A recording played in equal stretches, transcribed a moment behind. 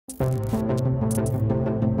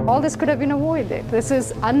All this could have been avoided. This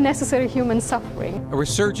is unnecessary human suffering. A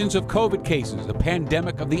resurgence of COVID cases, a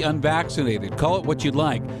pandemic of the unvaccinated. Call it what you'd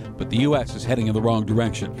like, but the U.S. is heading in the wrong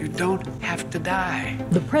direction. You don't have to die.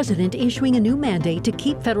 The president issuing a new mandate to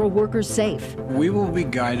keep federal workers safe. We will be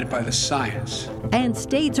guided by the science. And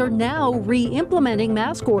states are now re-implementing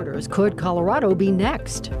mask orders. Could Colorado be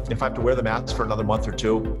next? If I have to wear the mask for another month or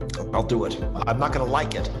two, I'll do it. I'm not going to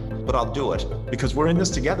like it, but I'll do it because we're in this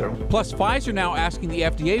together. Plus, Pfizer now asking the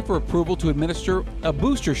FDA for approval to administer a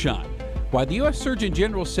booster shot. Why the U.S. Surgeon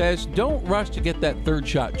General says don't rush to get that third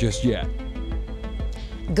shot just yet.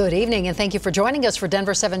 Good evening, and thank you for joining us for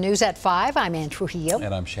Denver7 News at 5. I'm Ann Trujillo.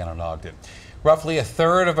 And I'm Shannon Ogden. Roughly a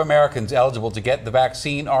third of Americans eligible to get the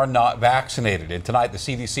vaccine are not vaccinated. And tonight, the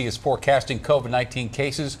CDC is forecasting COVID-19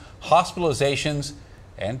 cases, hospitalizations,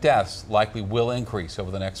 and deaths likely will increase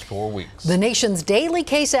over the next 4 weeks. The nation's daily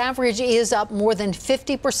case average is up more than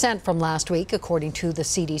 50% from last week, according to the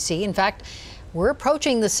CDC. In fact, we're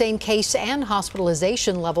approaching the same case and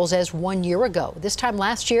hospitalization levels as 1 year ago. This time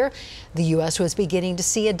last year, the U.S. was beginning to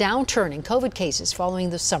see a downturn in COVID cases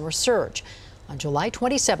following the summer surge. On July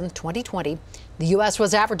 27, 2020, the U.S.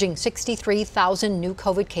 was averaging 63,000 new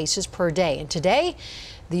COVID cases per day. And today,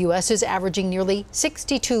 the U.S. is averaging nearly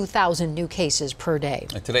 62,000 new cases per day.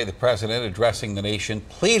 And today, the president, addressing the nation,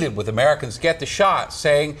 pleaded with Americans to get the shot,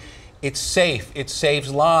 saying it's safe, it saves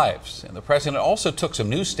lives. And the president also took some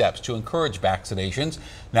new steps to encourage vaccinations,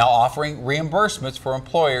 now offering reimbursements for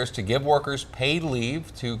employers to give workers paid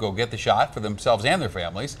leave to go get the shot for themselves and their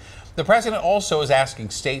families. The president also is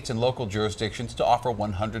asking states and local jurisdictions to offer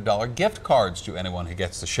 $100 gift cards to anyone who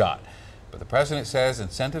gets the shot. But the president says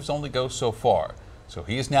incentives only go so far. So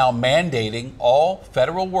he is now mandating all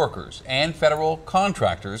federal workers and federal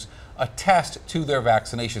contractors attest to their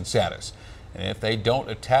vaccination status. And if they don't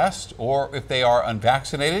attest, or if they are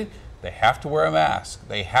unvaccinated, they have to wear a mask.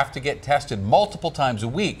 They have to get tested multiple times a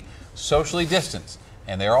week, socially distanced,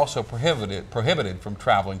 and they're also prohibited from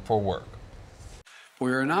traveling for work.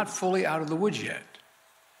 We are not fully out of the woods yet,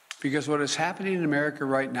 because what is happening in America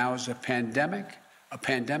right now is a pandemic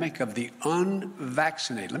of the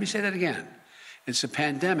unvaccinated. Let me say that again. It's a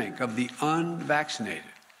pandemic of the unvaccinated.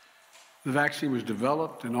 The vaccine was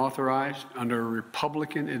developed and authorized under a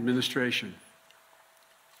Republican administration,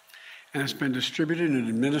 and it's been distributed and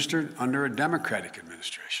administered under a Democratic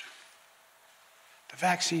administration. The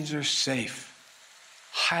vaccines are safe,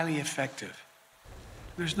 highly effective.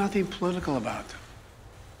 There's nothing political about them.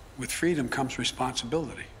 With freedom comes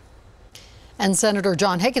responsibility. And Senator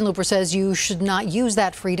John Hickenlooper says you should not use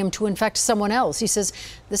that freedom to infect someone else. He says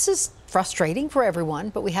this is frustrating for everyone,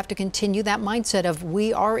 but we have to continue that mindset of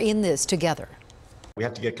we are in this together. We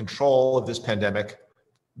have to get control of this pandemic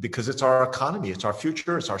because it's our economy, it's our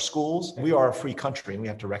future, it's our schools. We are a free country, and we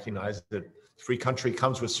have to recognize that free country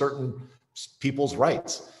comes with certain people's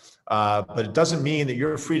rights. But it doesn't mean that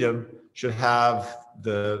your freedom should have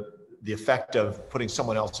the effect of putting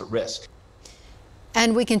someone else at risk.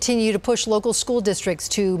 And we continue to push local school districts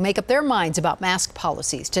to make up their minds about mask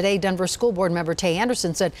policies. Today, Denver School Board member Tay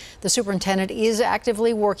Anderson said the superintendent is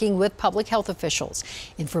actively working with public health officials.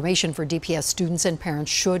 Information for DPS students and parents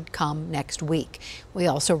should come next week. We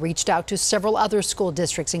also reached out to several other school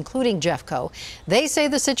districts, including Jeffco. They say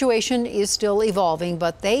the situation is still evolving,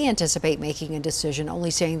 but they anticipate making a decision,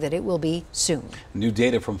 only saying that it will be soon. New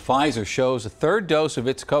data from Pfizer shows a third dose of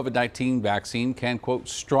its COVID-19 vaccine can, quote,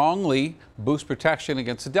 strongly boost protection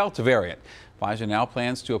against the Delta variant. Pfizer now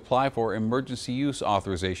plans to apply for emergency use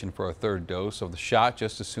authorization for a third dose of the shot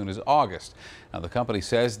just as soon as August. Now, the company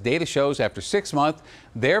says data shows after 6 months,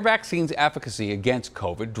 their vaccine's efficacy against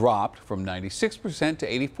COVID dropped from 96% to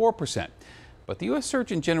 84%. But the U.S.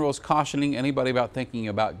 Surgeon General is cautioning anybody about thinking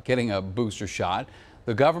about getting a booster shot.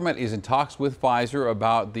 The government is in talks with Pfizer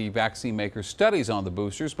about the vaccine maker's studies on the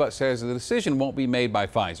boosters, but says the decision won't be made by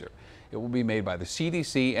Pfizer. It will be made by the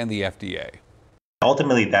CDC and the FDA.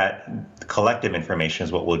 Ultimately, that collective information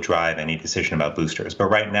is what will drive any decision about boosters.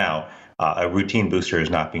 But right now, a routine booster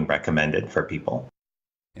is not being recommended for people.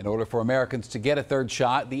 In order for Americans to get a third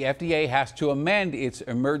shot, the FDA has to amend its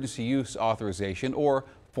emergency use authorization or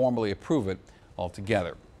formally approve it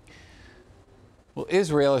altogether. Well,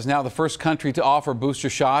 Israel is now the first country to offer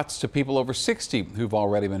booster shots to people over 60 who've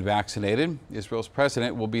already been vaccinated. Israel's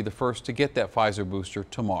president will be the first to get that Pfizer booster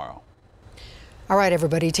tomorrow. All right,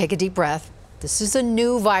 everybody, take a deep breath. This is a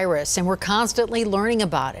new virus, and we're constantly learning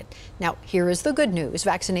about it. Now, here is the good news.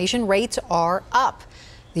 Vaccination rates are up.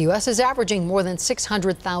 The U.S. is averaging more than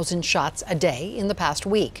 600,000 shots a day in the past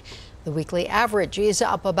week. The weekly average is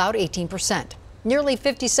up about 18%. Nearly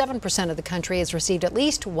 57% of the country has received at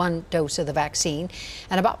least one dose of the vaccine,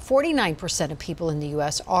 and about 49% of people in the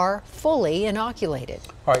U.S. are fully inoculated.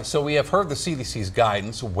 All right, so we have heard the CDC's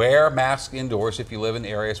guidance. Wear masks indoors if you live in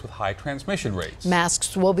areas with high transmission rates.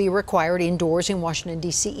 Masks will be required indoors in Washington,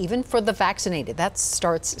 D.C., even for the vaccinated. That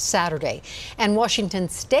starts Saturday. And Washington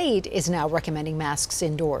State is now recommending masks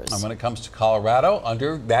indoors. And when it comes to Colorado,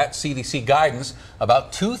 under that CDC guidance,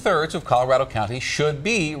 about 2/3 of Colorado counties should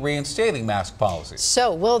be reinstating mask policies.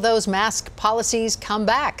 So will those mask policies come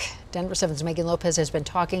back? Denver7's Megan Lopez has been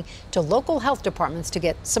talking to local health departments to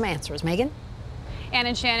get some answers. Megan?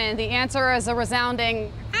 And Shannon, the answer is a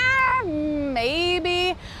resounding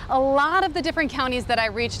maybe. A lot of the different counties that I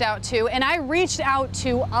reached out to, and I reached out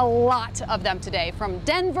to a lot of them today, from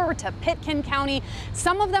Denver to Pitkin County.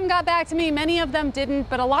 Some of them got back to me, many of them didn't,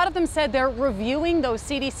 but a lot of them said they're reviewing those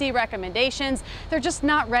CDC recommendations. They're just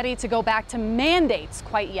not ready to go back to mandates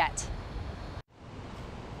quite yet.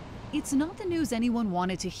 It's not the news anyone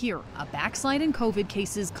wanted to hear. A backslide in COVID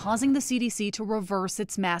cases causing the CDC to reverse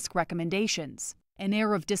its mask recommendations. An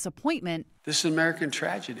air of disappointment. This is an American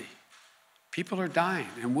tragedy. People are dying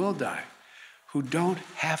and will die who don't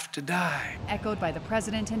have to die. Echoed by the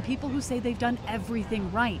president and people who say they've done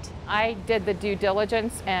everything right. I did the due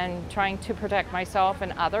diligence and trying to protect myself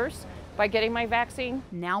and others by getting my vaccine.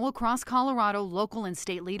 Now across Colorado, local and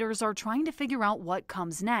state leaders are trying to figure out what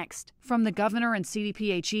comes next. From the governor and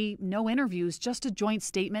CDPHE, no interviews, just a joint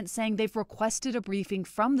statement saying they've requested a briefing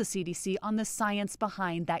from the CDC on the science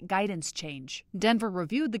behind that guidance change. Denver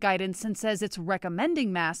reviewed the guidance and says it's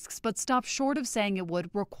recommending masks, but stopped short of saying it would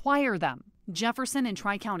require them. Jefferson and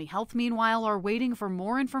Tri-County Health, meanwhile, are waiting for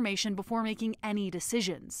more information before making any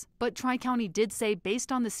decisions. But Tri-County did say,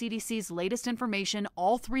 based on the CDC's latest information,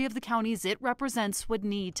 all 3 of the counties it represents would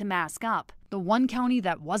need to mask up. The one county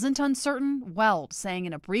that wasn't uncertain, Weld, saying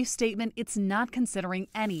in a brief statement it's not considering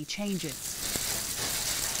any changes.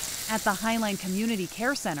 At the Highline Community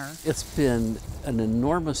Care Center, it's been an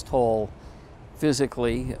enormous toll.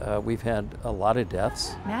 Physically, we've had a lot of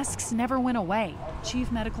deaths. Masks never went away.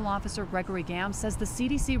 Chief Medical Officer Gregory Gam says the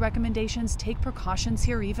CDC recommendations take precautions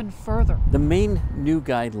here even further. The main new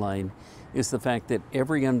guideline is the fact that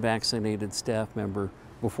every unvaccinated staff member,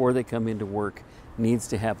 before they come into work, needs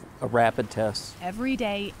to have a rapid test. Every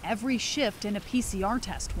day, every shift, and a PCR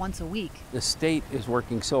test once a week. The state is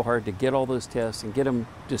working so hard to get all those tests and get them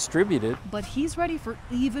distributed. But he's ready for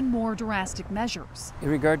even more drastic measures. In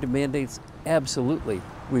regard to mandates, absolutely,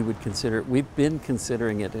 we would consider it. We've been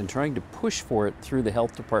considering it and trying to push for it through the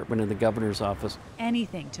health department and the governor's office.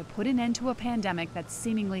 Anything to put an end to a pandemic that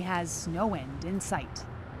seemingly has no end in sight.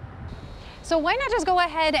 So why not just go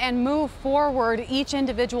ahead and move forward each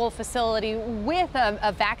individual facility with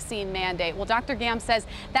a vaccine mandate? Well, Dr. Gam says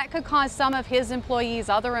that could cause some of his employees,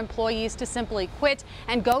 other employees, to simply quit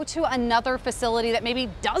and go to another facility that maybe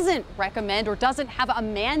doesn't recommend or doesn't have a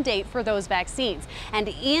mandate for those vaccines. And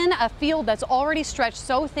in a field that's already stretched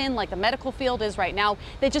so thin like the medical field is right now,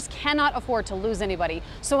 they just cannot afford to lose anybody.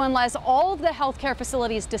 So unless all of the healthcare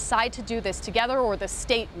facilities decide to do this together or the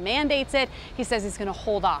state mandates it, he says he's going to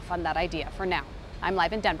hold off on that idea for now. I'm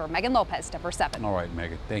live in Denver. Megan Lopez, Denver7. All right,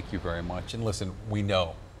 Megan, thank you very much. And listen, we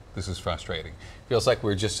know this is frustrating. Feels like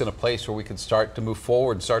we're just in a place where we can start to move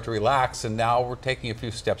forward and start to relax, and now we're taking a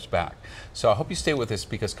few steps back. So I hope you stay with us,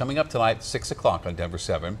 because coming up tonight, 6 o'clock on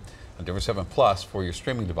Denver7, on Denver7 Plus for your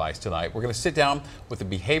streaming device tonight, we're going to sit down with a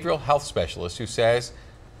behavioral health specialist who says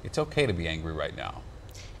it's okay to be angry right now.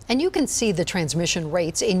 And you can see the transmission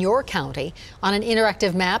rates in your county on an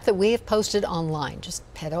interactive map that we have posted online. Just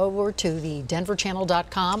head over to the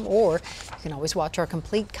denverchannel.com, or you can always watch our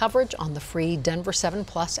complete coverage on the free Denver7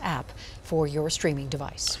 Plus app for your streaming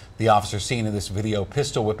device. The officer seen in this video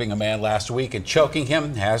pistol whipping a man last week and choking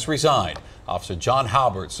him has resigned. Officer John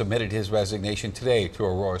Halbert submitted his resignation today to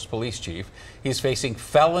Aurora's police chief. He's facing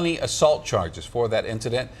felony assault charges for that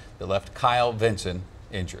incident that left Kyle Vinson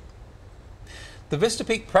injured. The Vista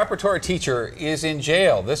Peak preparatory teacher is in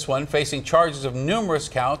jail, this one facing charges of numerous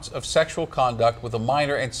counts of sexual conduct with a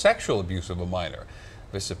minor and sexual abuse of a minor.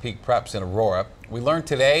 Vista Peak Prep's in Aurora. We learned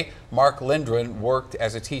today Mark Lindgren worked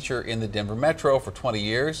as a teacher in the Denver Metro for 20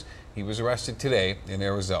 years. He was arrested today in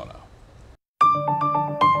Arizona.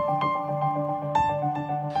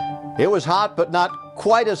 It was hot, but not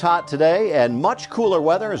quite as hot today, and much cooler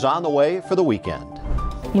weather is on the way for the weekend.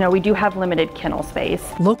 You know, we do have limited kennel space.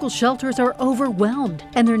 Local shelters are overwhelmed,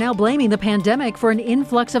 and they're now blaming the pandemic for an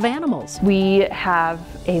influx of animals. We have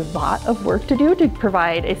a lot of work to do to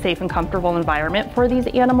provide a safe and comfortable environment for these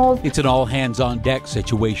animals. It's an all-hands-on-deck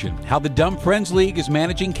situation. How the Dumb Friends League is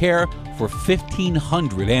managing care for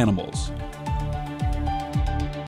 1,500 animals.